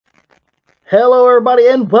Hello, everybody,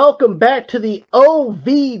 and welcome back to the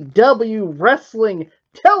OVW Wrestling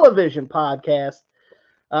Television Podcast.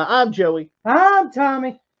 I'm Joey. I'm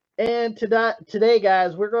Tommy. And today,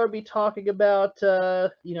 guys, we're going to be talking about, it's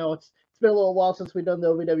been a little while since we've done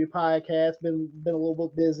the OVW podcast. Been a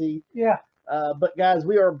little bit busy. Yeah. But guys,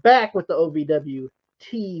 we are back with the OVW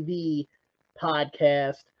TV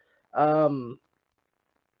podcast. We're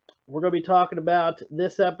going to be talking about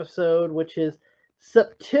this episode, which is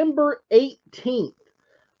September 18th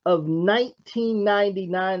of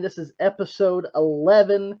 1999. This is episode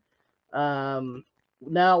 11.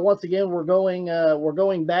 Now, once again, we're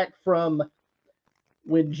going back from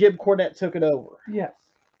when Jim Cornette took it over. Yes.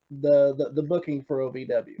 The booking for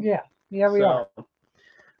OVW. Yeah. Yeah, we are.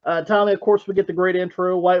 Tommy, of course, we get the great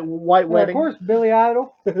intro, White Wedding. Of course, Billy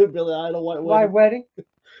Idol. Billy Idol, White Wedding.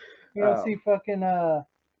 You don't see fucking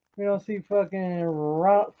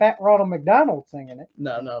Fat Ronald McDonald singing it.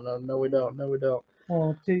 No, we don't.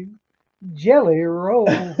 1, 2, Jelly Roll.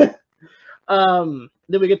 Then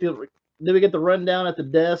we get the rundown at the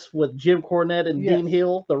desk with Jim Cornette and Dean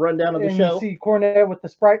Hill. The rundown of the show. You see Cornette with the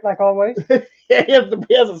Sprite like always. Yeah, he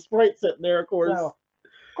has a Sprite sitting there, of course. So, of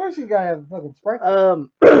course, you gotta have a fucking Sprite.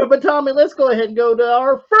 But Tommy, let's go ahead and go to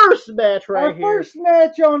our first match here. Our first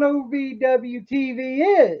match on OVW TV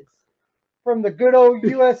is from the good old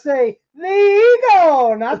USA, the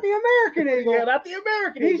Eagle, not the American Eagle. Yeah, not the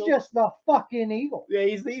American Eagle. He's just the fucking Eagle. Yeah,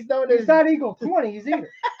 he's known as. He's not Eagle 20s either.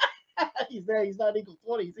 he's not Eagle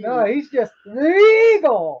 20s either. No, he's just the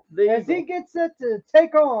Eagle. As Eagle. he gets set to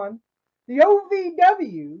take on the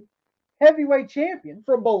OVW heavyweight champion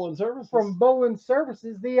from Bowling Services.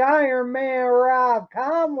 the Iron Man Rob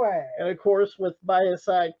Conway. And of course, by his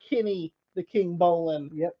side, Kenny the King Bolin.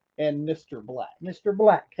 Yep. And Mr. Black. Mr.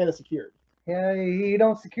 Black. Head of security. Yeah, he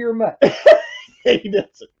don't secure much. He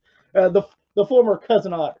doesn't. The former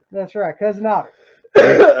Cousin Otter. That's right, Cousin Otter.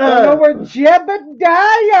 I know where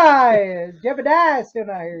Jebediah is. Jebediah's still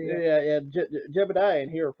not here yet. Yeah. Jebediah in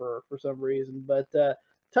here for some reason. But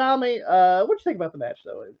Tommy, what'd you think about the match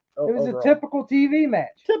though? It was overall? A typical TV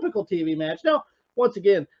match. Typical TV match. Now, once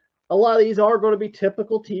again, a lot of these are going to be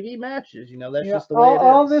typical TV matches. You know, that's just the way it is.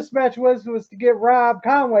 All this match was to get Rob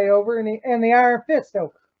Conway over and the Iron Fist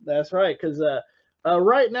over. That's right, because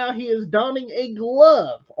right now he is donning a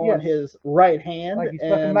glove on his right hand. Like he's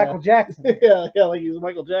fucking Michael Jackson. Yeah, like he's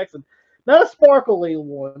Michael Jackson. Not a sparkly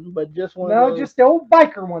one, but just one. No, just the old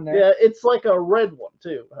biker one there. Yeah, it's like a red one,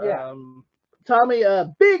 too. Yeah. Tommy,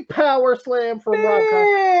 big power slam from Rob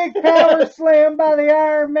Conway. Big power slam by the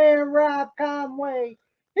Iron Man Rob Conway.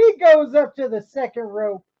 He goes up to the second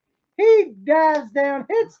rope. He dives down,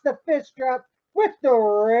 hits the fist drop with the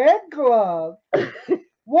red glove.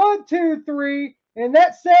 1, 2, 3, and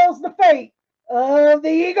that seals the fate of the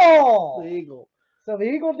Eagle. The Eagle. So the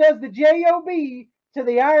Eagle does the JOB to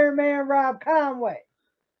the Iron Man Rob Conway.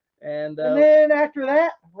 And then after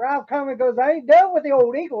that, Rob Conway goes, I ain't done with the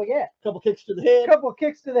old Eagle yet. Couple kicks to the head. Couple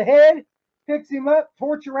kicks to the head. Picks him up,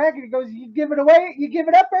 torture racket. He goes, you give it away? You give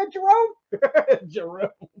it up, Jerome? Jerome.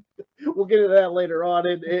 We'll get into that later on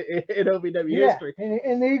in OVW history.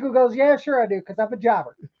 And the Eagle goes, yeah, sure I do, because I'm a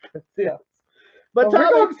jobber. Yeah. But Tommy,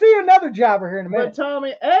 we're going to see another jobber here in a minute. But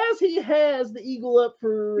Tommy, as he has the Eagle up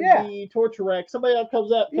for the torture rack, somebody else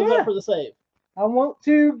comes up for the save. I want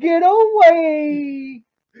to get away.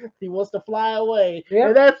 He wants to fly away. Yep.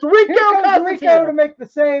 And that's Rico. Here comes Rico to make the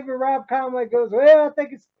save, and Rob Conway goes, well, I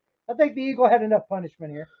think the Eagle had enough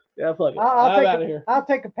punishment here. Yeah, fuck it. I'm out of here. I'll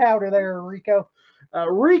take a powder there, Rico.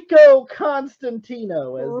 Rico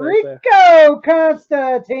Constantino, as Rico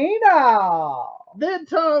Constantino. Then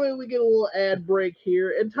Tommy, we get a little ad break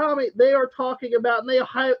here, and Tommy, they are talking about and they are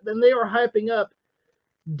hyping up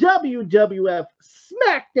WWF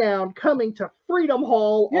SmackDown coming to Freedom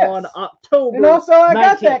Hall on October. And also, I 19th.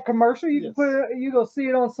 Got that commercial. You can put it. You go see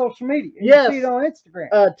it on social media. You can see it on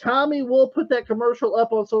Instagram. Tommy will put that commercial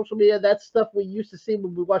up on social media. That's stuff we used to see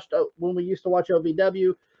when we used to watch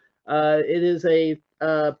OVW. It is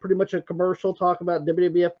pretty much a commercial talking about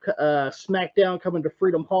WWF SmackDown coming to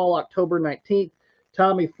Freedom Hall October 19th.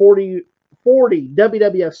 Tommy, 40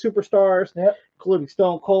 WWF superstars, including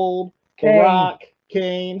Stone Cold, The Rock,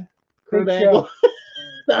 Kane, Kurt Angle.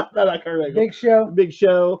 No, not Kurt Angle. Big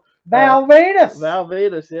Show. Val Venus. Val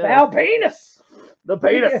Venus, yeah. Val Penis. The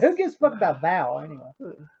penis. Who gives a fuck about Val anyway?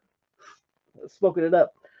 Smoking it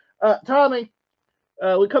up. Tommy,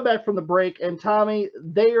 we come back from the break, and Tommy,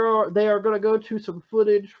 they are going to go to some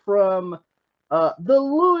footage from the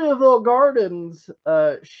Louisville Gardens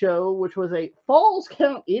show, which was a Falls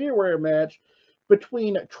Count Anywhere match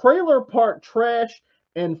between Trailer Park Trash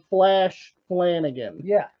and Flash Flanagan.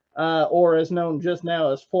 Yeah. or as known just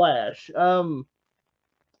now as Flash.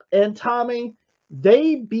 And Tommy,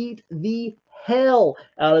 they beat the hell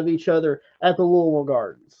out of each other at the Louisville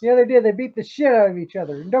Gardens. Yeah, they did. They beat the shit out of each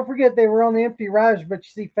other. And don't forget, they were on the empty rise, but you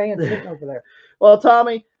see fans sitting over there. Well,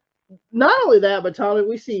 Tommy, not only that, but Tommy,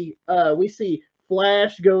 we see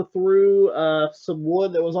Flash go through some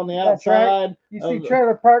wood that was on the That's right. outside. You see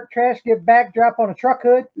Trailer Park Trash get backdrop on a truck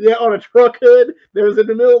hood. Yeah, on a truck hood. That was in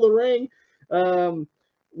the middle of the ring.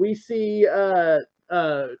 We see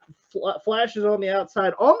Flashes on the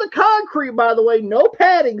outside on the concrete. By the way, no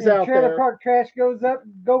paddings And out Trailer there. Park Trash goes up,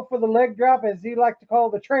 go for the leg drop, as he likes to call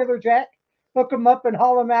the trailer jack. Hook him up and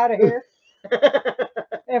haul him out of here.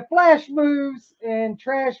 And Flash moves, and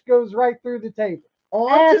Trash goes right through the table.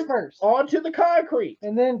 onto the concrete.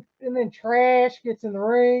 And then Trash gets in the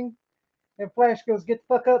ring, and Flash goes, "Get the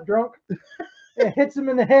fuck up, drunk," and hits him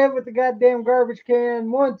in the head with the goddamn garbage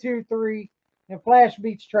can. 1, 2, 3, and Flash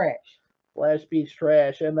beats Trash. Flash beats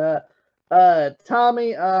Trash, and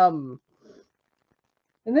Tommy,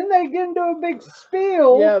 and then they get into a big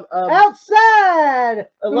spiel outside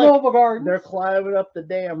the like, Louisville Gardens. They're climbing up the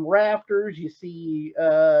damn rafters. You see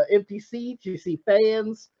empty seats. You see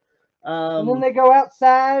fans. And then they go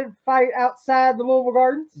outside, fight outside the Louisville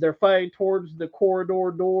Gardens. They're fighting towards the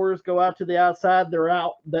corridor doors. Go out to the outside. They're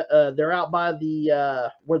out. They're out by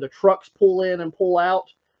the where the trucks pull in and pull out.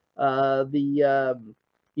 The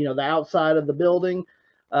outside of the building.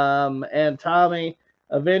 And Tommy,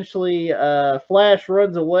 eventually, Flash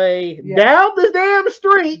runs away down the damn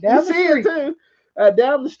street. You see it too.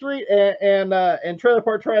 Down the street, and Trailer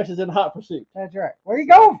Park Trash is in hot pursuit. That's right. Where you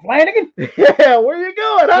going, Flanagan? Yeah, where you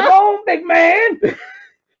going? Come on, big man.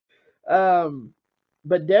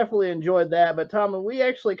 But definitely enjoyed that. But Tommy, we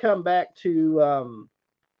actually come back to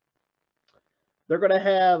they're gonna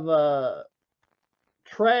have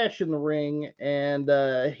Trash in the ring, and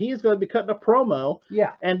he's gonna be cutting a promo.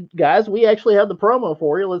 Yeah. And guys, we actually have the promo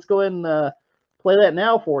for you. Let's go ahead and play that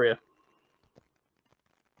now for you.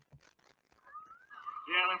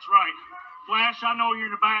 Yeah, that's right. Flash, I know you're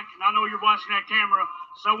in the back, and I know you're watching that camera,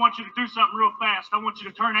 so I want you to do something real fast. I want you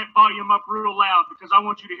to turn that volume up real loud, because I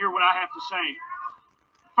want you to hear what I have to say.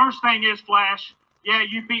 First thing is, Flash, yeah,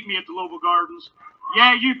 you beat me at the Louisville Gardens.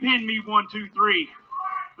 Yeah, you pinned me 1, 2, 3.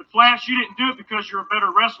 But Flash, you didn't do it because you're a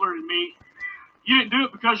better wrestler than me. You didn't do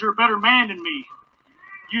it because you're a better man than me.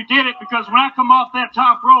 You did it because when I come off that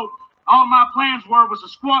top rope, all my plans was to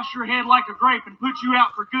squash your head like a grape and put you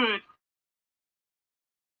out for good.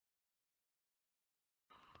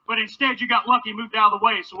 But instead, you got lucky and moved out of the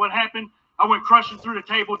way. So what happened? I went crushing through the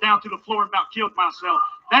table, down to the floor, and about killed myself.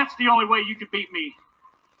 That's the only way you could beat me.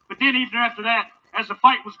 But then even after that, as the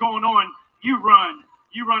fight was going on, you run.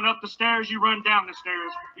 You run up the stairs, you run down the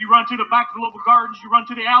stairs. You run to the back of the Louisville Gardens, you run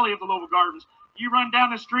to the alley of the Louisville Gardens. You run down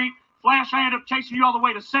the street. Flash, I ended up chasing you all the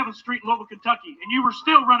way to 7th Street in Louisville, Kentucky. And you were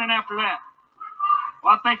still running after that.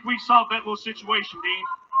 Well, I think we solved that little situation, Dean.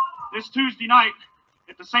 This Tuesday night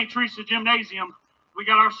at the St. Teresa Gymnasium, we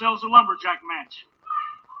got ourselves a lumberjack match.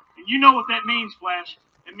 And you know what that means, Flash.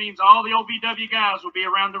 It means all the OVW guys will be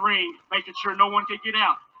around the ring, making sure no one could get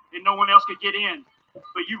out and no one else could get in.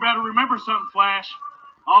 But you better remember something, Flash.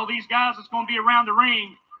 All these guys that's going to be around the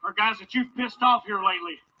ring are guys that you've pissed off here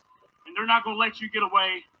lately. And they're not going to let you get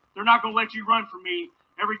away. They're not going to let you run from me.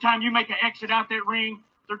 Every time you make an exit out that ring,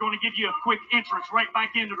 they're going to give you a quick entrance right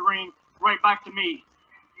back into the ring, right back to me.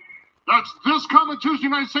 That's this coming Tuesday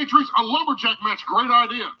night, St. Teresa, a lumberjack match. Great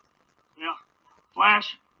idea. Yeah.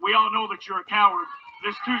 Flash, we all know that you're a coward.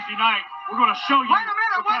 This Tuesday night, we're going to show you. Wait a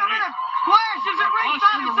minute. Flash is at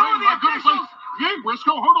ringside and so are the officials. Hey,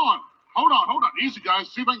 Briscoe, hold on. Easy, guys.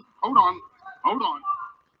 See if I can... Hold on.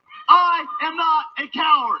 I am not a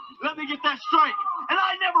coward. Let me get that straight. And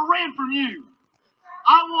I never ran from you.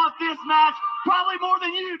 I want this match probably more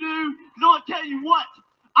than you do. Because I'll tell you what.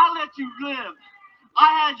 I let you live.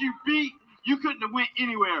 I had you beat. You couldn't have went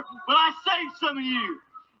anywhere. But I saved some of you.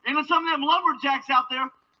 And some of them lumberjacks out there,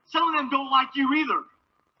 some of them don't like you either.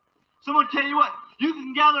 So I'm going to tell you what. You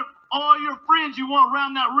can gather all your friends you want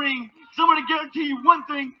around that ring. So I'm going to guarantee you one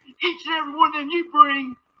thing. Each and every one of them you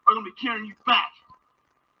bring are going to be carrying you back.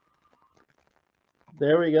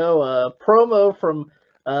 There we go. Promo from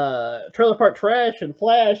Trailer Park Trash, and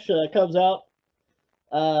Flash comes out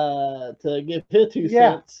to give his 2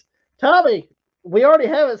 cents. Tommy, we already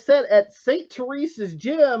have it set at St. Teresa's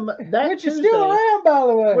Gym which is still around,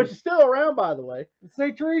 by the way.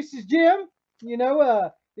 St. Teresa's Gym,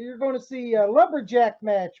 you're going to see a lumberjack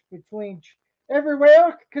match between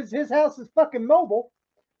everywhere, because his house is fucking mobile.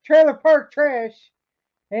 Trailer Park Trash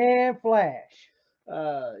and Flash.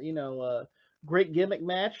 great gimmick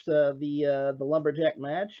match, the lumberjack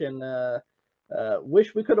match, and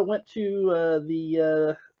wish we could have went to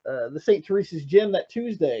the St. Teresa's gym that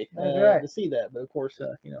Tuesday That's to see that, but of course,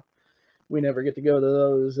 we never get to go to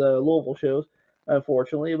those Louisville shows,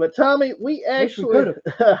 unfortunately. But Tommy, we actually,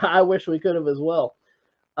 I wish we could have as well.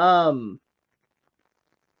 Well,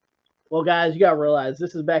 guys, you gotta realize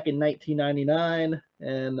this is back in 1999,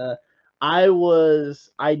 and I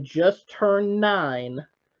just turned 9,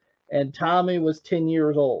 and Tommy was 10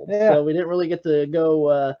 years old. Yeah. So we didn't really get to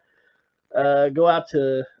go out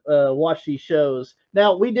to watch these shows.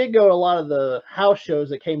 Now, we did go to a lot of the house shows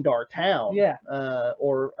that came to our town. Yeah.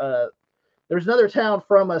 There's another town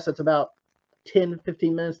from us that's about 10,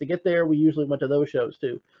 15 minutes to get there. We usually went to those shows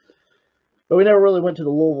too. But we never really went to the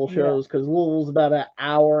Louisville shows because Louisville's about an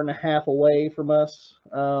hour and a half away from us.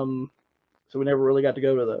 So we never really got to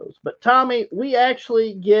go to those. But Tommy, we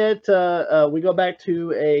actually get we go back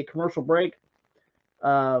to a commercial break.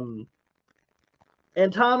 And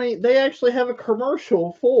Tommy, they actually have a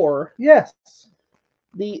commercial for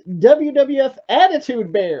the WWF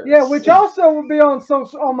Attitude Bears. Yeah, which also will be on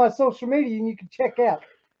my social media, and you can check out.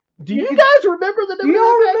 Do you guys remember the WWF? Do you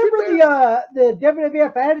all remember the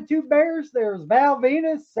WWF Attitude Bears? There's Val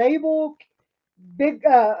Venus, Sable, Big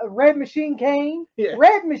Red Machine Kane,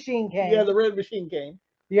 Red Machine Kane. Yeah, the Red Machine Kane.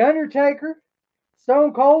 The Undertaker,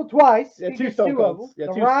 Stone Cold twice. Yeah, two Stone Colds.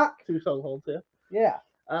 Yeah, The Rock. Two Stone Colds. Yeah.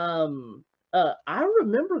 I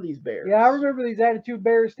remember these bears. Yeah, I remember these Attitude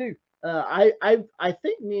Bears too. I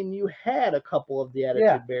think me and you had a couple of the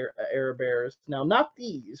Attitude Era Bears. Now, not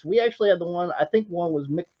these. We actually had the one. I think one was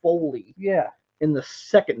Mick Foley. Yeah. In the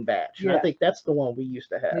second batch. Yeah. I think that's the one we used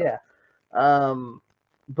to have. Yeah.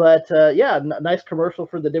 Nice commercial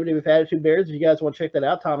for the WWF Attitude Bears. If you guys want to check that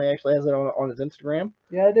out, Tommy actually has it on his Instagram.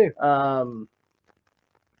 Yeah, I do.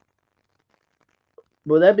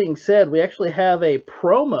 With that being said, we actually have a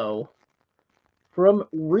promo from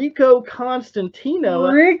Rico Constantino.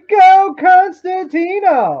 And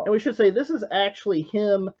we should say this is actually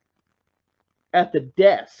him at the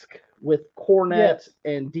desk with Cornette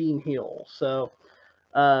and Dean Hill. So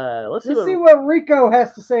let's see what Rico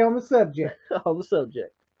has to say on the subject. On the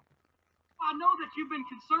subject. I know that you've been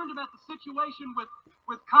concerned about the situation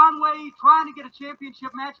with Conway trying to get a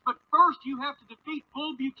championship match, but first you have to defeat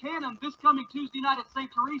Bull Buchanan this coming Tuesday night at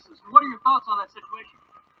St. Teresa's. What are your thoughts on that situation?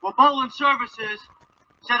 Well, Bowling Services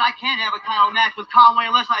said I can't have a title match with Conway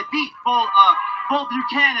unless I beat Bull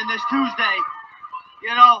Buchanan this Tuesday.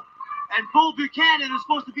 You know, and Bull Buchanan is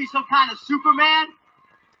supposed to be some kind of Superman.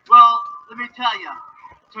 Well, let me tell you,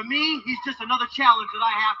 to me, he's just another challenge that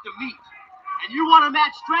I have to meet. And you want to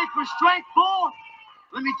match strength for strength, Bull?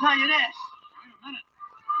 Let me tell you this. Wait a minute.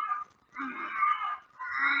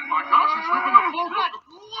 My gosh, he's ripping the floor.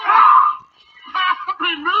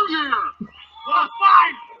 Happy New Year!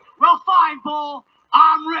 Well, fine, Bull.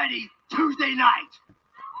 I'm ready Tuesday night.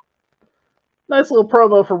 Nice little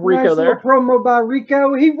promo from Rico there. Nice little promo by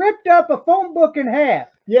Rico. He ripped up a phone book in half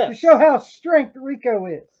to show how strength Rico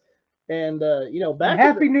is. And, back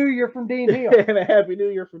Happy New Year from Dean Hill. And a Happy New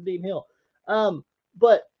Year from Dean Hill.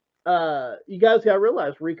 But you guys got to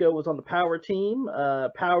realize Rico was on the Power team,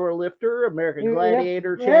 Power Lifter, American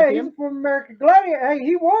Gladiator champion. Yeah, he's from American Gladiator. Hey,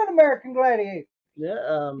 he won American Gladiator.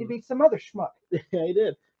 Yeah. He beat some other schmuck. Yeah, he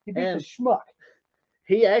did. He beat the schmuck.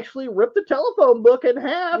 He actually ripped the telephone book in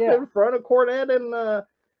half in front of Cornette and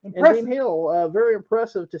Dean Hill. Very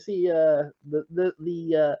impressive to see the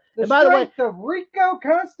and by the way, of Rico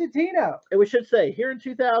Constantino. And we should say here in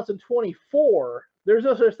 2024, there's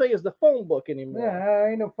no such thing as the phone book anymore. Yeah,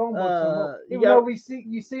 ain't no phone books anymore. Even though you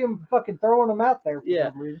see them fucking throwing them out there for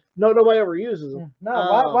some reason. Nobody ever uses them.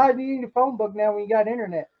 No, why do you need a phone book now when you got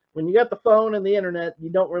internet? When you got the phone and the internet, you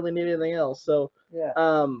don't really need anything else. So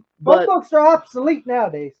phone books are obsolete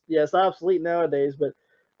nowadays. Yes, obsolete nowadays, but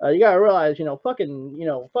you gotta realize, fucking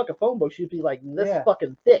phone books used to be like this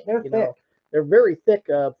fucking thick. They're thick. They're very thick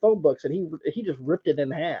phone books, and he just ripped it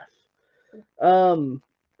in half.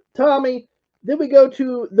 Tommy, then we go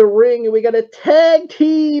to the ring, and we got a tag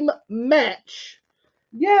team match.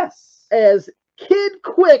 Yes, as Kid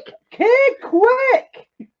Quick.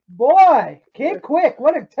 Boy, Kid Quick,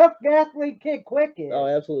 what a tough athlete Kid Quick is. Oh,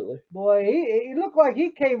 absolutely. Boy, he looked like he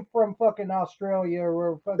came from fucking Australia or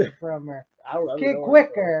where fucking from there. Kid know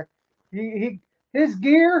Quick there. His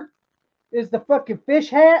gear is the fucking fish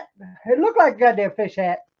hat. It looked like a goddamn fish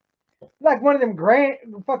hat. Like one of them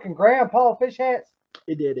fucking grandpa fish hats.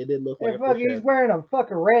 It did look like a fish He's hat. wearing a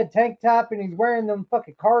fucking red tank top and he's wearing them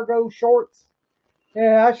fucking cargo shorts.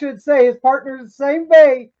 Yeah, I should say his partner's the same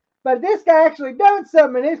way. But this guy actually done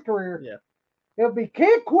something in his career. Yeah. It'll be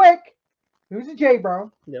Kid Quick, who's a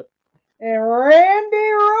J-Bro. Yep. and Randy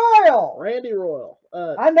Royal. Randy Royal.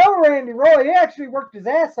 I know Randy Royal. He actually worked his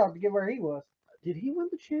ass off to get where he was. Did he win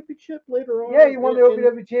the championship later on? Yeah, he won the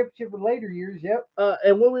OVW championship in later years. Yep.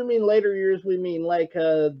 And when we mean later years, we mean like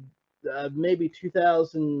maybe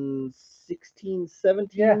 2016,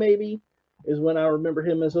 17, maybe is when I remember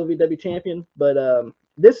him as OVW champion. But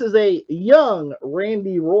this is a young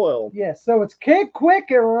Randy Royal. Yes, so it's Kid Quick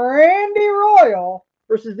and Randy Royal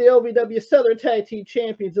versus the OVW Southern Tag Team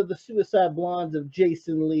Champions of the Suicide Blondes of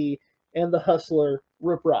Jason Lee and the Hustler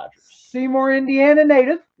Rip Rogers. Seymour, Indiana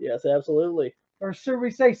native. Yes, absolutely. Or should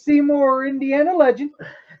we say Seymour, Indiana legend?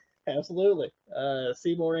 Absolutely.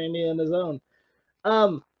 Seymour, Indiana's own.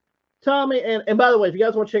 Tommy, and by the way, if you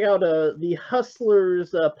guys want to check out the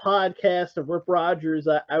Hustlers podcast of Rip Rogers,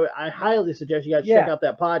 I highly suggest you guys check out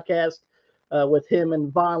that podcast with him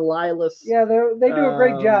and Von Lilas. Yeah, they do a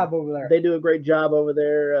great job over there. They do a great job over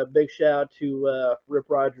there. Big shout out to Rip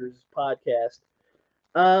Rogers' podcast.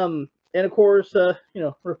 And of course,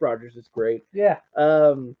 Rip Rogers is great. Yeah.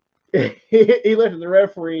 He lifted the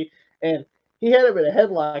referee, and he had him in a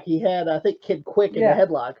headlock. He had, I think, Kid Quick in the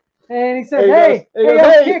headlock. And he said, hey,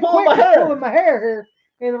 Kid Quick is pulling my hair here.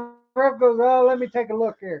 And the ref goes, oh, let me take a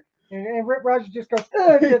look here. And Rip Rogers just goes,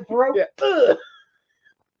 to the throat.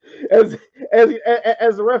 As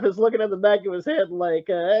the ref is looking at the back of his head like,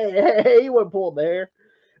 hey, he wasn't pulling the hair.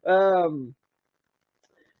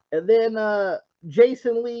 And then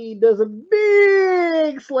Jason Lee does a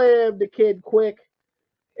big slam to Kid Quick.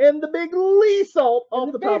 And the big Lee salt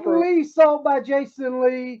off the top rope. Big Lee salt by Jason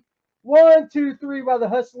Lee. 1, 2, 3 by the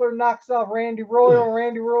Hustler, knocks off Randy Royal.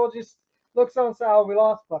 Randy Royal just looks on and says, oh, we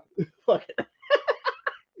lost. Fuck it. Fuck it.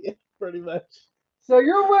 Yeah, pretty much. So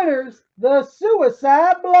your winners, the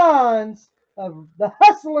Suicide Blondes of the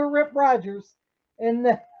Hustler Rip Rogers and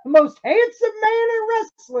the most handsome man in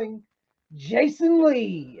wrestling, Jason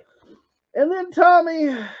Lee. And then,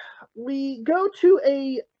 Tommy, we go to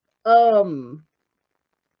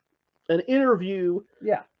an interview.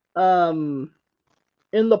 Yeah.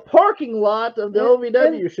 In the parking lot of the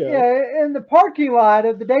OVW show. Yeah, in the parking lot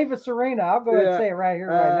of the Davis Arena. I'll go ahead and say it right here,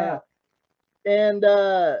 right now. And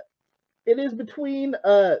it is between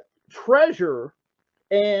Treasure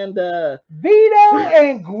and Vito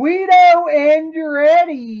and Guido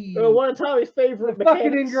Andretti. One of Tommy's favorite mechanics.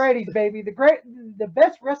 Fucking Andretti's, baby. The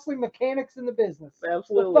best wrestling mechanics in the business.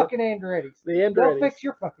 Absolutely. The fucking Andretti's. The Andretti's. They'll fix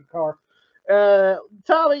your fucking car.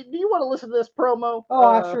 Tommy, do you want to listen to this promo? Oh,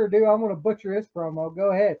 I sure do. I'm going to butcher this promo.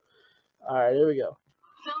 Go ahead. All right, here we go.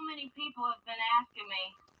 So many people have been asking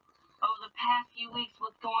me over the past few weeks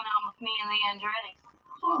what's going on with me and the Andretti's.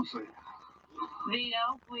 Honestly.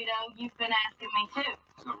 Vito, Guido, you've been asking me too.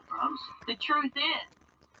 Several times. The truth is,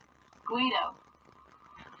 Guido,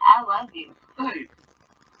 I love you. Hey.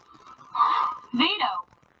 Vito,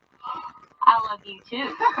 I love you too.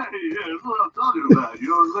 Yeah, that's what I'm talking about. You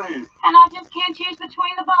know what I'm saying? And I just can't choose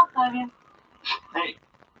between the both of you. Hey,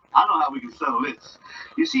 I know how we can settle this.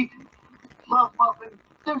 You see, Love Muffin,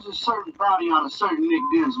 there's a certain bounty on a certain Nick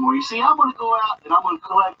Dinsmore. You see, I'm going to go out and I'm going to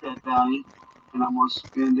collect that bounty. And I'm going to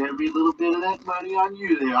spend every little bit of that money on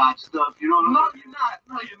you there, hot stuff. You know what I'm saying?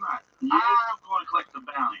 No, you're not. Yeah. I'm going to collect the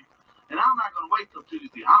bounty. And I'm not going to wait till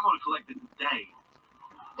Tuesday. I'm going to collect it today.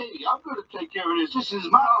 Hey, I'm going to take care of this. This is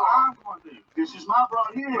my bra. This is my bra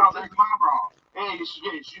here. No, that's my bra. Hey,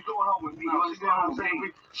 she's going home with me. No, You understand what I'm saying?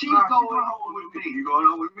 She's No, going home with me. You're going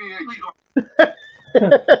home with me, ain't you?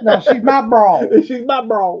 No, she's my bra. She's my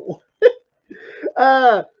bro.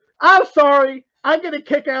 I'm sorry. I get a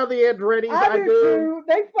kick out of the Andretti's. I do too.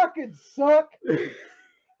 They fucking suck.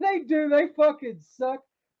 They do. They fucking suck.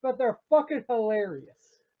 But they're fucking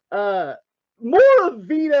hilarious. More of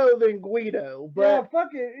Vito than Guido, but yeah,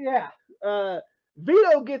 fucking yeah.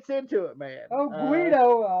 Vito gets into it, man. Oh,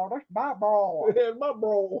 Guido, oh, that's my bra. That's my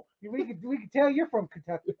bro. We could tell you're from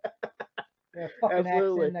Kentucky. That fucking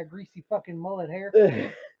Absolutely. accent, that greasy fucking mullet hair.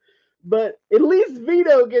 But at least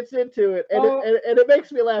Vito gets into it, and it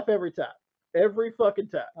makes me laugh every time. Every fucking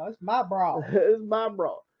time. Oh, it's my bra. It's my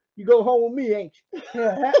bro. You go home with me, ain't you?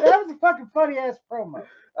 Yeah, that was a fucking funny ass promo.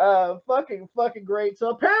 Fucking great. So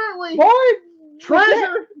apparently, Boy,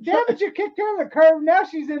 Treasure. Damage kicked her on the curve. Now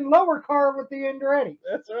she's in lower car with the Andretti.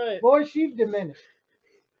 That's right. Boy, she's diminished.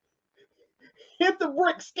 Hit the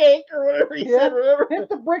brick skank or whatever he said. Remember? Hit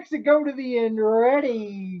the bricks that go to the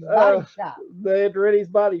Andretti's body shop. The Andretti's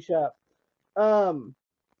body shop.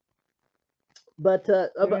 But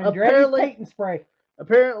apparently, paint and spray.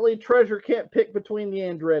 Apparently, Treasure can't pick between the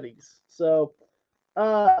Andretti's. So,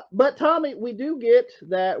 but Tommy, we do get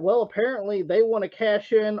that. Well, apparently they want to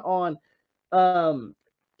cash in on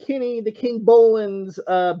Kenny the King Boland's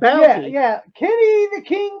Yeah, bounty. yeah. Kenny the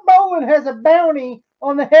King Boland has a bounty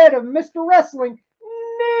on the head of Mr. Wrestling,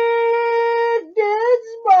 Nick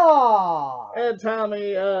Dinsmore. And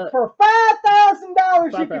Tommy, For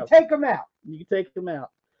 $5,000, you can $5,000. take him out. you can take him out.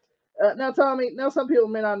 Now, Tommy, now some people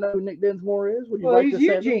may not know who Nick Dinsmore is. Would you Well, like he's to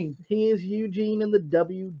say Eugene. that? He is Eugene in the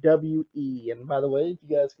WWE. And by the way, if you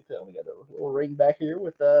guys can tell, we got a little ring back here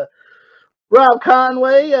with Rob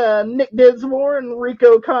Conway, Nick Dinsmore, and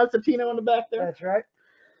Rico Constantino in the back there. That's right.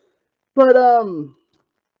 But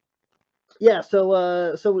yeah. So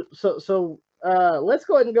let's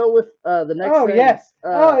go ahead and go with the next. Oh thing. yes.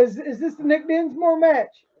 Is this the Nick Dinsmore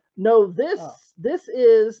match? No, this Oh. this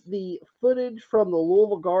is the footage from the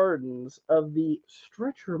Louisville Gardens of the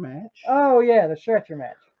stretcher match. Oh yeah, the stretcher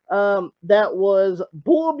match. That was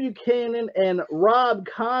Bull Buchanan and Rob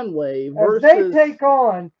Conway As versus. they take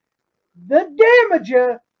on the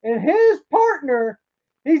Damager and his partner.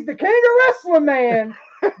 He's the King of Wrestling Man,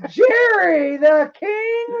 Jerry the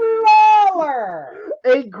King Lawler.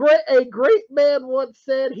 A great man once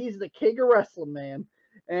said he's the King of Wrestling Man,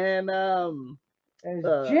 and As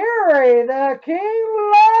Jerry the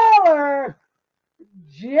King Lawler.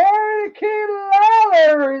 Jerry the King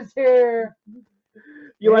Lawler is here.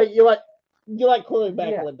 you like quoting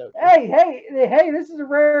back Yeah. window. Hey! This is a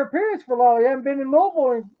rare appearance for Lawler. He hasn't been in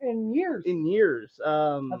Louisville in years. In years,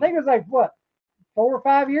 I think it was like what, 4 or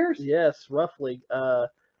 5 years. yes, roughly.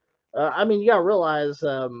 I mean, you gotta realize.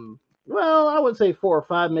 Well, I would say 4 or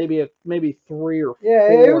 5, maybe 3 or 4.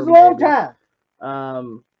 Yeah, it was a long maybe.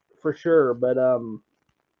 time. For sure. But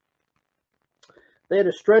they had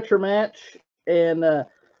a stretcher match, and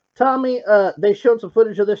Tommy, they showed some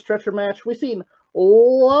footage of this stretcher match. We seen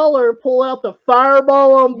Lawler pull out the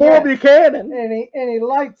fireball on Bull Yes. Buchanan. And he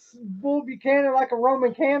lights Bull Buchanan like a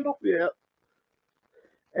Roman candle. Yeah.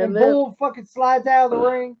 And then Bull fucking slides out of the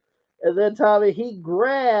ring. and then Tommy, he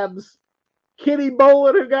grabs Kenny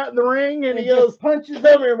Boland, who got in the ring, and he just goes, punches him.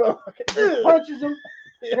 "Come here, boy." Just punches him.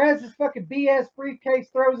 Yeah. Grabs his fucking BS briefcase,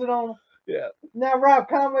 throws it on him. Yeah. Now Rob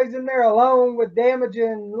Conway's in there alone with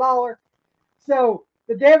Damager and Lawler. So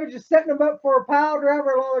the Damager's setting him up for a pile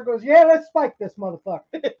driver. Lawler goes, "Yeah, let's spike this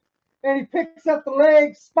motherfucker." And he picks up the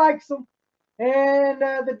legs, spikes them,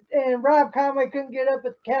 and Rob Conway couldn't get up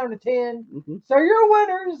at the count of 10. Mm-hmm. So your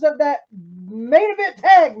winners of that main event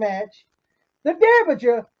tag match, the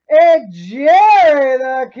Damager and Jerry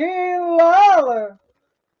the King Lawler.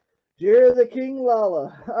 Jerry the King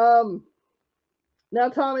Lawler. Now,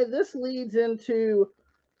 Tommy, this leads into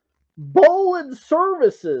Boland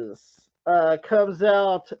Services. Comes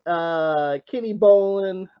out Kenny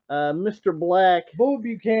Boland, Mr. Black, Bull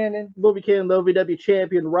Buchanan the OVW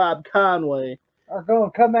champion, Rob Conway, are going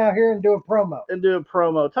to come out here and do a promo. and do a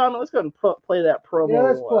promo. Tommy, let's go ahead and play that promo. Yeah,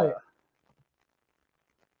 let's play it.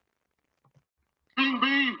 King B,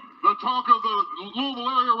 the talk of the Louisville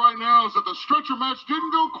area right now is that the stretcher match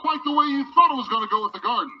didn't go quite the way you thought it was going to go at the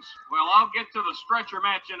Gardens. Well, I'll get to the stretcher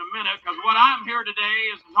match in a minute, because what I'm here today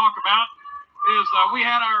is to talk about is we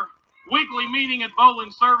had our weekly meeting at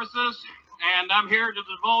Boland Services, and I'm here to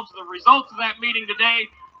divulge the results of that meeting today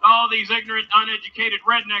to all these ignorant, uneducated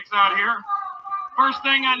rednecks out here. First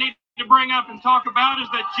thing I need to bring up and talk about is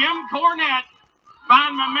that Jim Cornette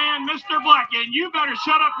find my man, Mr. Black, and you better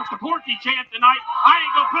shut up with the Porky chant tonight. I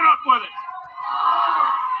ain't gonna put up with it.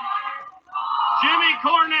 Jimmy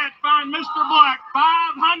Cornette fined Mr. Black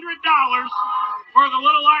 $500 for the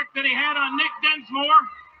little act that he had on Nick Dinsmore,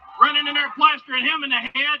 running in there plastering him in the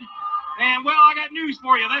head. And, well, I got news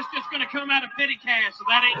for you. That's just going to come out of petty cash, so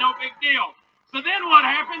that ain't no big deal. So then what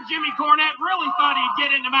happened? Jimmy Cornette really thought he'd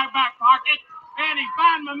get into my back pocket, and he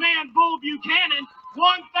fined my man, Bull Buchanan,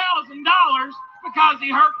 $1,000 because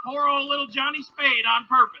he hurt poor old little Johnny Spade on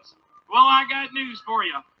purpose. Well, I got news for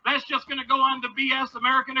you. That's just going to go on the BS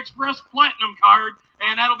American Express Platinum card,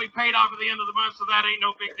 and that'll be paid off at the end of the month, so that ain't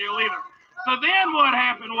no big deal either. So then what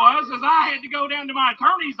happened was I had to go down to my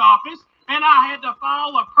attorney's office, and I had to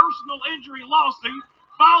file a personal injury lawsuit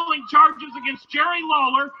filing charges against Jerry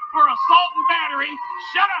Lawler for assault and battery.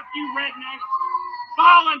 Shut up, you rednecks.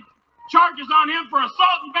 Filing charges on him for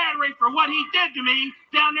assault and battery for what he did to me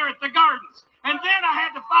down there at the Gardens. And then I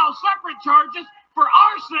had to file separate charges for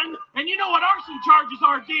arson. And you know what arson charges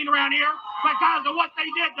are, Dean, around here? Because of what they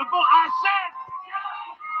did to Bull. I said,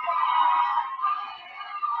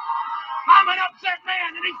 I'm an upset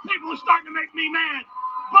man, and these people are starting to make me mad.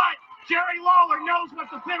 But Jerry Lawler knows what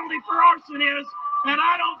the penalty for arson is, and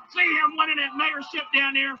I don't see him winning that mayorship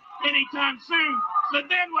down there anytime soon. So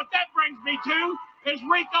then what that brings me to is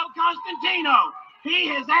Rico Constantino. He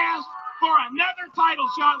has asked for another title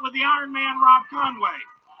shot with the Iron Man, Rob Conway.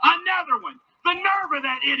 Another one. The nerve of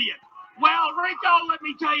that idiot. Well, Rico, let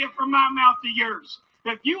me tell you from my mouth to yours.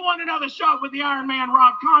 If you want another shot with the Iron Man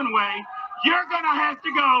Rob Conway, you're going to have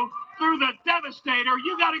to go through the Devastator.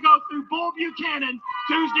 You got to go through Bull Buchanan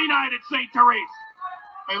Tuesday night at St. Therese.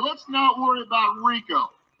 Hey, let's not worry about Rico.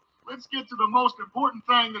 Let's get to the most important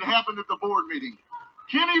thing that happened at the board meeting.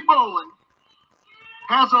 Kenny Bolin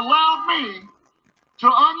has allowed me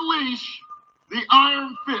to unleash the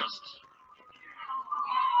Iron Fist.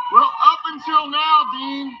 Well, up until now,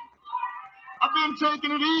 Dean, I've been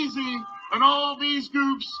taking it easy in all these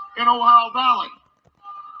groups in Ohio Valley.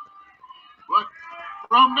 But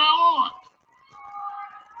from now on,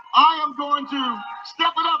 I am going to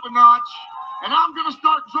step it up a notch, and I'm going to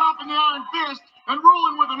start dropping the Iron Fist and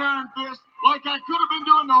ruling with an Iron Fist like I could have been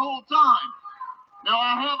doing the whole time. Now,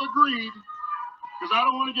 I have agreed, because I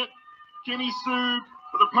don't want to get Kenny sued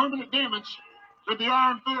for the permanent damage that the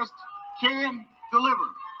Iron Fist can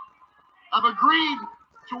deliver. I've agreed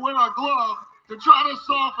to wear a glove to try to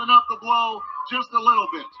soften up the blow just a little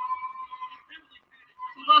bit.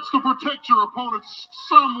 So that's to protect your opponents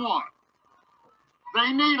somewhat.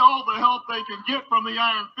 They need all the help they can get from the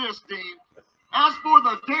Iron Fist, Dean. As for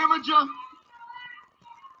the damager,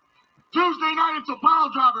 Tuesday night it's a pile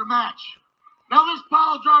driver match. Now this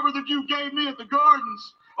pile driver that you gave me at the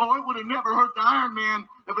Gardens, oh, it would have never hurt the Iron Man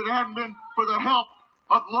if it hadn't been for the help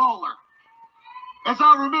of Lawler. As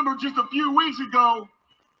I remember just a few weeks ago,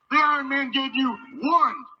 the Iron Man gave you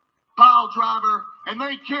one pile driver, and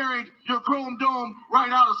they carried your Chrome Dome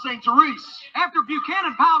right out of St. Therese. After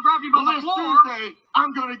Buchanan pile drive you Well, by the this floor. Tuesday,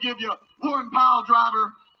 I'm going to give you one pile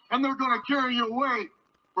driver, and they're going to carry you away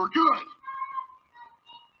for good.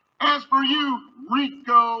 As for you,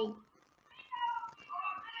 Rico,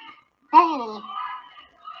 Bull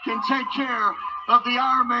can take care of the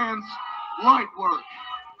Iron Man's light work.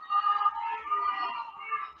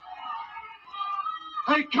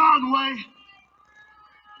 Hey, Conway,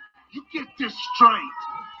 you get this straight.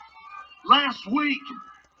 Last week,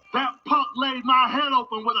 that punk laid my head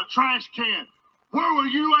open with a trash can. Where were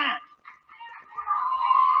you at?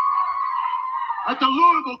 At the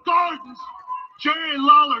Louisville Gardens, Jerry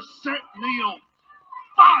Lawler set me on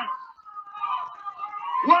fire.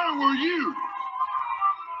 Where were you?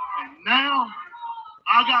 And now,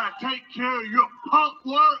 I gotta take care of your punk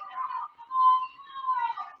work.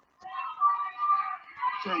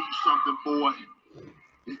 Tell you something, boy.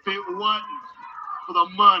 If it wasn't for the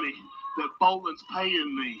money that Bolin's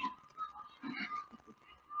paying me,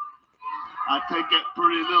 I'd take that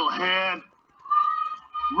pretty little head,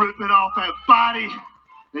 rip it off that body,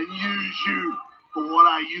 and use you for what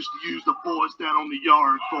I used to use the boys down on the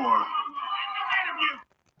yard for.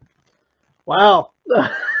 Wow.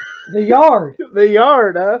 The Yard. The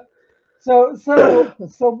Yard, huh? So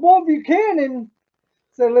Bull Buchanan.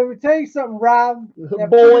 So let me tell you something, Rob.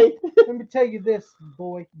 Boy. Let me tell you this,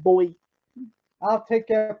 boy. Boy. I'll take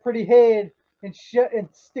that pretty head and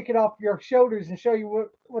stick it off your shoulders and show you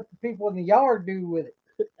what the people in the yard do with it.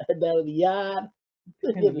 Down in the yard.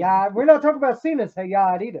 In the yard. We're not talking about Cena's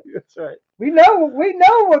yard either. That's right. We know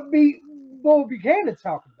what Bull Buchanan's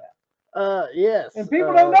talking about. Yes. And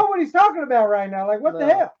people don't know what he's talking about right now. Like, what the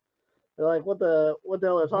hell? They're like, what the hell are they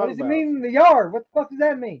talking about? What does it mean in the yard? What the fuck does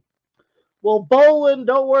that mean? Well, Bolin,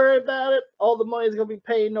 don't worry about it. All the money's gonna be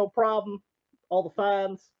paid, no problem. All the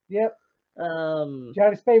fines. Yep.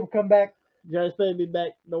 Johnny Spade will come back. Johnny Spade will be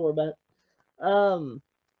back. Don't worry about it.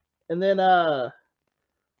 And then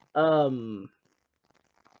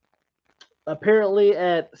apparently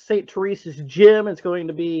at St. Teresa's gym, it's going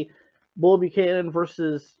to be Bull Buchanan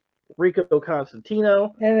versus Rico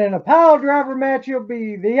Constantino. And in a pile driver match, it'll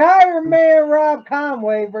be the Iron Man Rob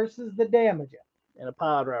Conway versus the Damager. In a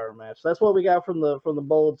pile driver match. That's what we got from the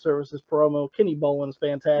Bolin Services promo. Kenny Bolin's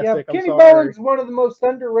fantastic. Yeah, Kenny Bolin's one of the most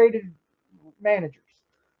underrated managers.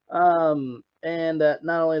 And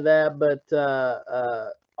not only that, but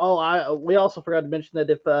we also forgot to mention that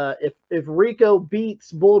if Rico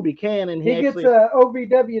beats Bull Buchanan, he gets a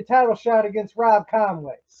OVW title shot against Rob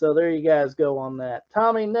Conway. So there you guys go on that.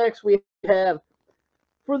 Tommy, next we have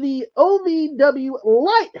for the OVW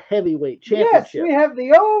Light Heavyweight Championship. Yes, we have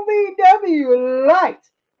the OVW Light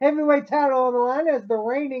Heavyweight title on the line as the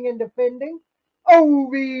reigning and defending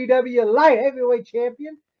OVW Light Heavyweight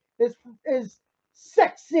Champion is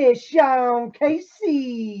Sexy Sean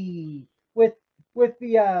Casey with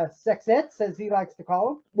the sexettes, as he likes to call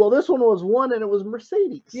them. Well, this one was one, and it was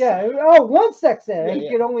Mercedes. Yeah, one sexette. Yeah, he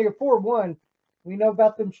could only afford one. We know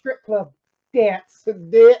about them strip club debts.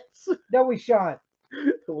 Debts. Don't we, Sean?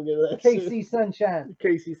 We'll get to that KC Sunshine.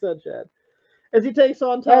 KC Sunshine. As he takes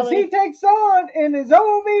on As Tommy. he takes on in his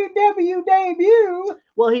OVW debut.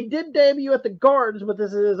 Well, he did debut at the Gardens, but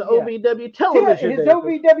this is his OVW television His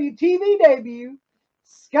debut. OVW TV debut,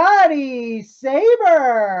 Scotty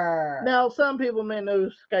Saber. Now, some people may know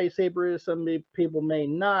who Scotty Saber is, some people may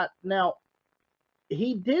not. Now,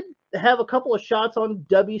 he did have a couple of shots on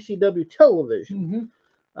WCW television.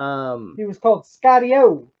 Mm-hmm. He was called Scotty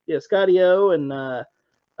O. Yeah, Scotty O, and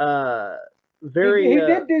He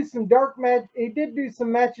did do some dark match. He did do some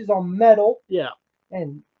matches on Metal. Yeah.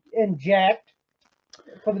 And Jacked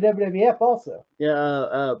for the WWF also.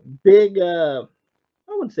 Yeah, big. I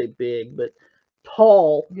wouldn't say big, but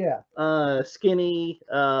tall. Yeah. Skinny,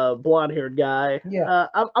 blonde-haired guy. Yeah.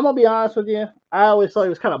 I'm gonna be honest with you. I always thought he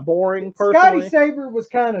was kind of boring. Personally, Scotty Saber was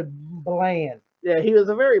kind of bland. Yeah, he was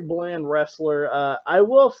a very bland wrestler. I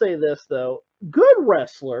will say this though, good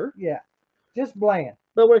wrestler. Yeah, just bland.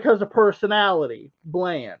 But when it comes to personality,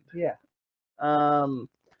 bland. Yeah.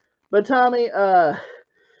 But Tommy,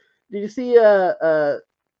 did you see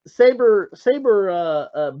Saber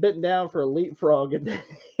bitten down for a leapfrog and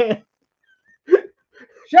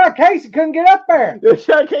Sean Casey couldn't get up there.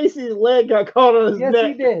 Sean Casey's leg got caught on his neck. Yes,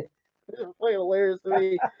 he did. It was quite hilarious to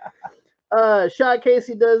me. Sean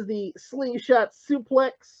Casey does the slingshot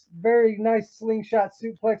suplex. Very nice slingshot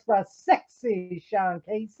suplex by sexy Sean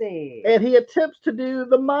Casey. And he attempts to do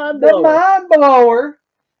the mind blower. The mind blower.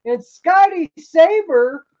 And Scotty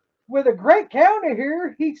Saber, with a great counter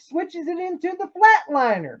here, he switches it into the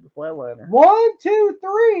flatliner. The flatliner. 1, 2,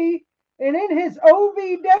 3. And in his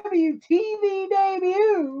OVW TV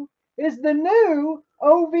debut is the new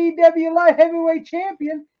OVW Light Heavyweight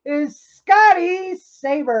Champion is Scotty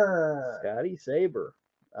Saber. Scotty Saber.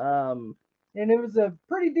 And it was a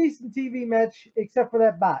pretty decent TV match, except for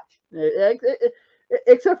that botch.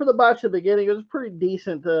 Except for the botch at the beginning, it was a pretty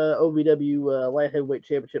decent OVW Light Heavyweight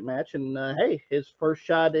Championship match. And hey, his first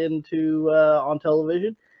shot into on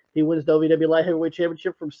television, he wins the OVW Light Heavyweight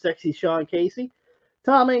Championship from sexy Sean Casey.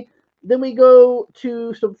 Tommy. Then we go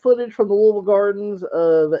to some footage from the Louisville Gardens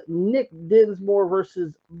of Nick Dinsmore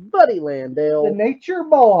versus Buddy Landale. The Nature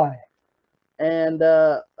Boy. And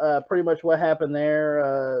pretty much what happened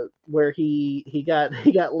there, where he got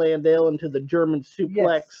Landale into the German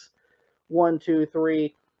suplex. Yes. 1, 2,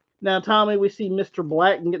 3. Now, Tommy, we see Mr.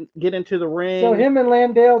 Black get into the ring. So him and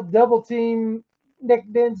Landale double team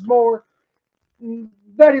Nick Dinsmore.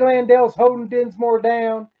 Buddy Landale's holding Dinsmore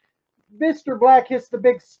down. Mr. Black hits the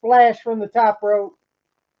big splash from the top rope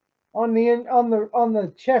on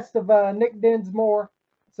the chest of Nick Dinsmore.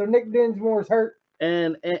 So Nick Dinsmore's hurt.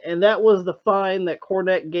 And that was the fine that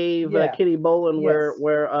Cornette gave Kenny Bolin,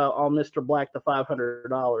 where on Mr. Black the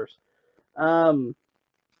 $500.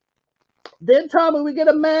 Then Tommy, we get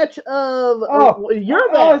a match of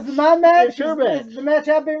your match. Is it my match? It's your match. Is the match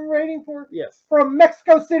I've been waiting for? Yes. From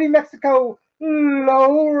Mexico City, Mexico.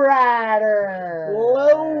 Lowrider.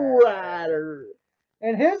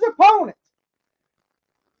 And his opponent,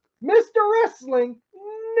 Mr. Wrestling,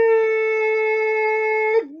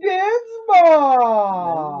 Nick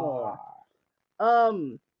Dinsmore.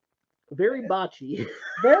 Very botchy.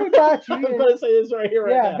 Very botchy. I'm going to say this right here,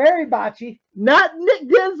 now. Very botchy. Not Nick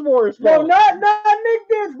Dinsmore's No, fault. not Nick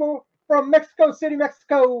Dinsmore from Mexico City,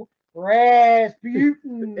 Mexico.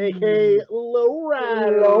 Rasputin. A.K.A.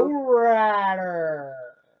 Lowrider.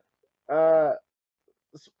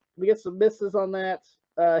 We get some misses on that.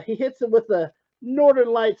 He hits it with a Northern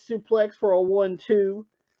Light suplex for a 1-2.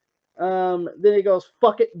 Then he goes,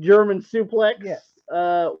 fuck it, German suplex. Yes.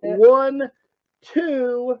 1,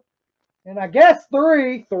 2. And I guess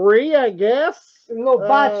 3. 3, I guess. A little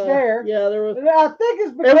botch there. Yeah, there was. And I think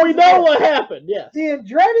it's because. And we know what happened, yes. The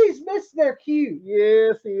Andretti's missed their cue.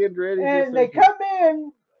 Yes, the Andretti's. And they come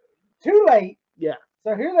in too late. Yeah.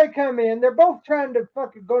 So here they come in. They're both trying to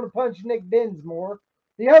fucking go to punch Nick Dinsmore.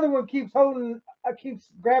 The other one keeps grabbing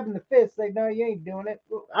the fist. Say, no, you ain't doing it.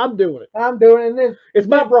 I'm doing it. I'm doing it. And then it's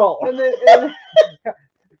my brawl. And then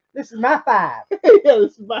this is my 5. Yeah,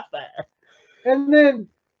 this is my 5. And then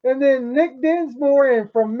Nick Dinsmore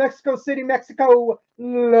and from Mexico City, Mexico,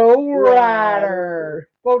 Lowrider.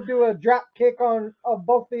 Both do a drop kick on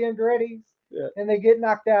both the Andretti's. Yeah. And they get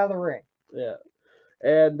knocked out of the ring. Yeah.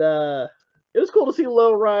 And it was cool to see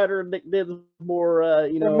Lowrider and Nick Dinsmore,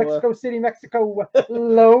 from Mexico City, Mexico,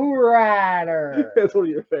 Lowrider. That's one of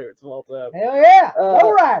your favorites of all time. Hell yeah,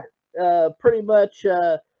 Lowrider. Pretty much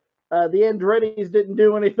the Andretti's didn't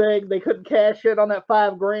do anything. They couldn't cash in on that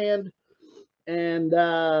 $5,000. And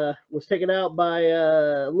was taken out by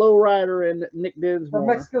Lowrider and Nick Dinsmore. From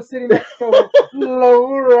Mexico City, Mexico,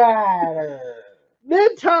 Lowrider.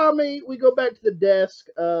 Then, Tommy, we go back to the desk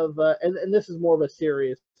of, and this is more of a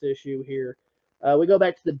serious issue here. We go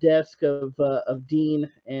back to the desk of Dean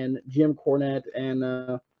and Jim Cornette,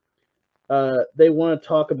 and they want to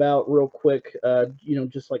talk about real quick,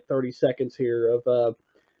 just like 30 seconds here of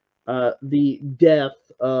the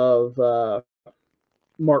death of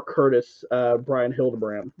Mark Curtis, Brian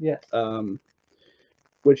Hildebrand. Yes.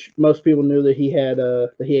 Which most people knew that he had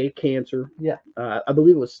cancer. Yeah. I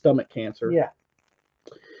believe it was stomach cancer. Yeah.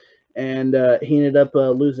 And he ended up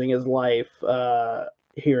losing his life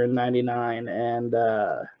here in '99, and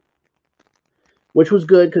which was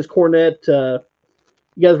good because Cornette.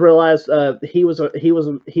 You guys realize he was a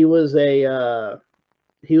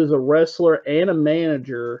wrestler and a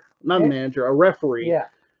manager, not a manager, a referee. Yeah.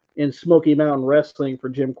 In Smoky Mountain Wrestling for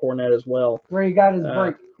Jim Cornette as well. Where he got his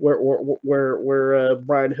break. Where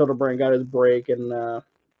Brian Hildebrand got his break, and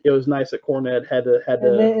it was nice that Cornette had to.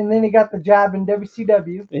 And then he got the job in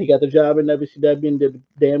WCW. And he got the job in WCW and did a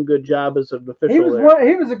damn good job as an official.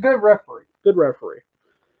 He was a good referee. Good referee.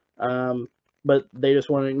 But they just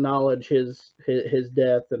want to acknowledge his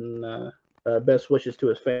death and best wishes to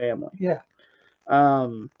his family. Yeah.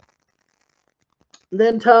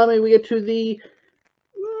 Then Tommy, we get to the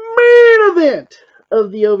main event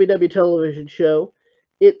of the OVW television show.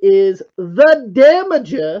 It is The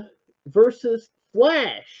Damager versus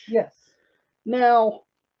Flash. Yes. Now,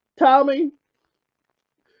 Tommy.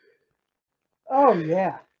 Oh,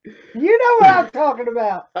 yeah. You know what I'm talking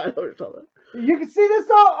about. I know what you're talking about. You can see this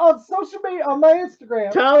on social media, on my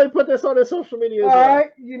Instagram. Tommy put this on his social media as well. well. All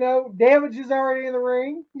right. Damage is already in the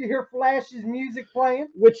ring. You hear Flash's music playing.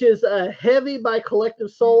 Which is Heavy by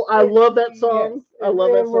Collective Soul. I love that song. Yes. I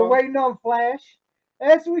love that song. We're waiting on Flash.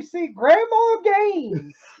 As we see Grandma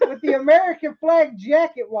Gaines with the American flag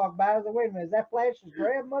jacket walk by. I was like, wait a minute, is that Flash's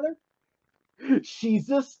grandmother? She's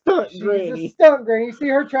a stunt granny. She's a stunt granny. You see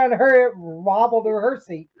her trying to hurry up, wobble to her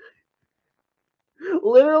seat.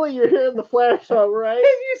 Literally, you're hearing the Flash song, right? And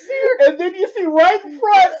you see her, and then you see right in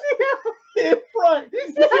front,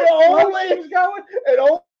 you see an old lady going, an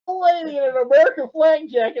old lady in an American flag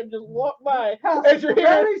jacket just walk by. As you're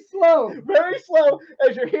hearing, very slow,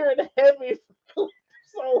 as you're hearing Heavy.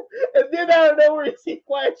 So, and then out of nowhere, you see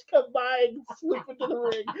Flash come by and slip into the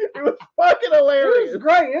ring. It was fucking hilarious. It was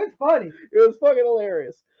great. It was funny. It was fucking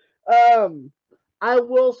hilarious. I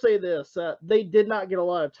will say this: they did not get a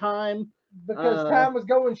lot of time because time was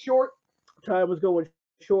going short. Time was going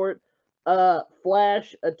short.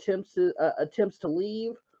 Flash attempts to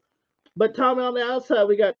leave, but Tommy, on the outside,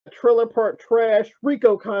 we got Trailer Park Trash,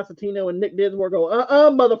 Rico Constantino, and Nick Dinsmore go,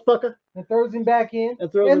 motherfucker. And throws him back in.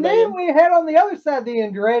 And then we had on the other side the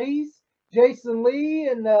Andretti's, Jason Lee,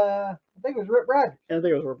 and I think it was Rip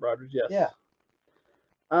Rogers. Yes. Yeah.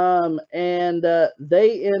 And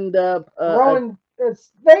they end up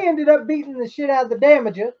they ended up beating the shit out of the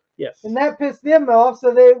Damager. Yes. And that pissed them off,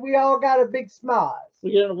 so we all got a big smile.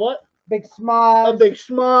 We get a what? Big smile. A big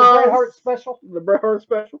smile. The Bret Hart special. The Bret Hart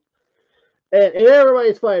special. And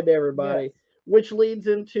everybody's fighting everybody, yes. Which leads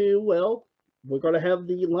into, well, we're going to have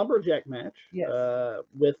the lumberjack match. Yes.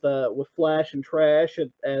 With Flash and Trash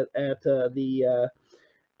at the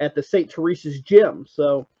St. Teresa's gym.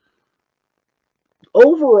 So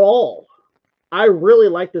overall, I really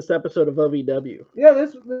like this episode of OVW. Yeah,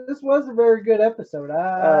 this was a very good episode. I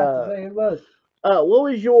have to say it was. What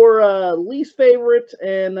was your least favorite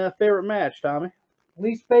and favorite match, Tommy?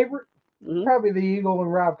 Least favorite? Mm-hmm. Probably the Eagle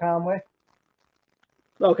and Rob Conway.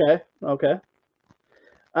 Okay.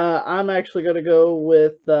 I'm actually going to go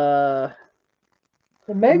with...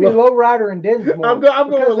 maybe Lowrider and Dinsmore. I'm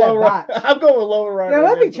going with Lowrider. Now,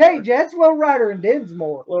 let me change. That's Lowrider and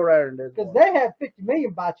Dinsmore. Lowrider and Dinsmore. Because they had 50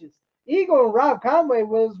 million botches. Eagle and Rob Conway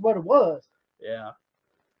was what it was. Yeah.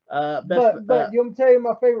 But you want me to tell you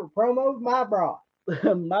my favorite promo? My bra.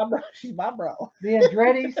 She's my bra. The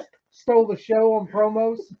Andretti's stole the show on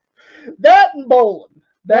promos. That and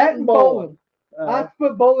bowling. I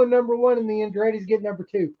put bowling number 1 and the Andretti's get number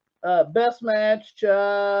 2. Best match. You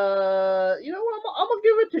know what? I'm gonna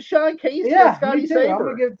give it to Sean Casey and Scotty me too. Saber. I'm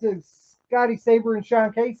gonna give it to Scotty Saber and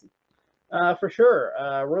Sean Casey. For sure.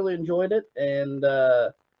 Really enjoyed it, and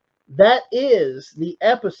that is the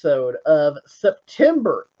episode of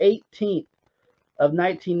September 18th of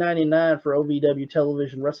 1999 for OVW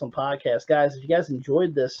Television Wrestling Podcast. Guys, if you guys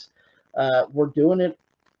enjoyed this, we're doing it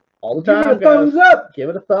all the time. Give it a thumbs up. Give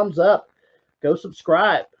it a thumbs up. Go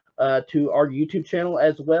subscribe to our YouTube channel,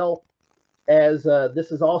 as well as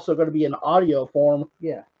this is also going to be in audio form.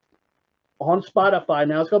 Yeah. On Spotify.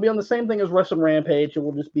 Now, it's going to be on the same thing as Wrestling Rampage. It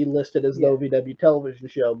will just be listed as the OVW television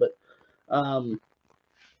show. But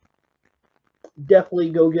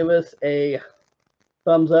definitely go give us a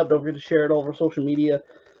thumbs up. Don't forget to share it all over social media.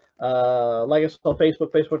 Like us on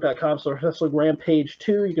Facebook,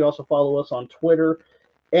 facebook.com/WrestlingRampage2. You can also follow us on Twitter,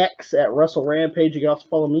 X at Wrestle Rampage. You can also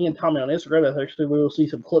follow me and Tommy on Instagram. Actually, we will see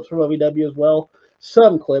some clips from OVW as well.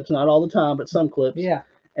 Some clips, not all the time, but some clips. Yeah.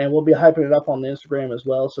 And we'll be hyping it up on the Instagram as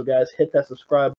well. So, guys, hit that subscribe